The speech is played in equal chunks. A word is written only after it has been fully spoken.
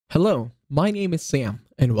Hello, my name is Sam,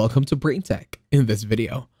 and welcome to Brain Tech. In this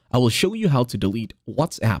video, I will show you how to delete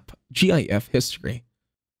WhatsApp GIF history.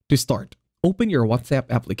 To start, open your WhatsApp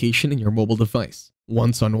application in your mobile device.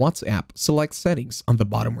 Once on WhatsApp, select Settings on the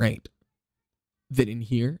bottom right. Then in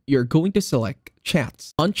here, you're going to select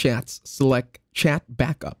Chats. On Chats, select Chat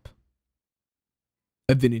Backup.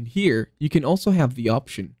 And then in here, you can also have the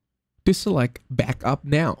option to select Backup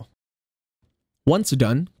Now. Once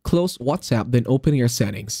done, close WhatsApp, then open your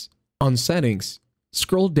settings. On Settings,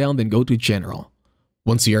 scroll down, then go to General.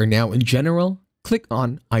 Once you are now in General, click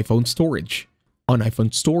on iPhone Storage. On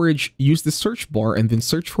iPhone Storage, use the search bar and then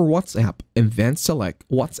search for WhatsApp and then select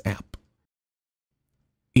WhatsApp.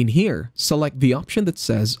 In here, select the option that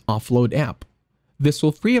says Offload App. This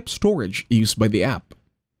will free up storage used by the app.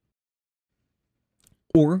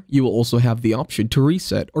 Or you will also have the option to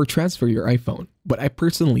reset or transfer your iPhone, but I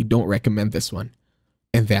personally don't recommend this one.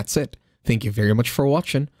 And that's it. Thank you very much for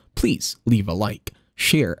watching. Please leave a like,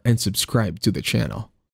 share, and subscribe to the channel.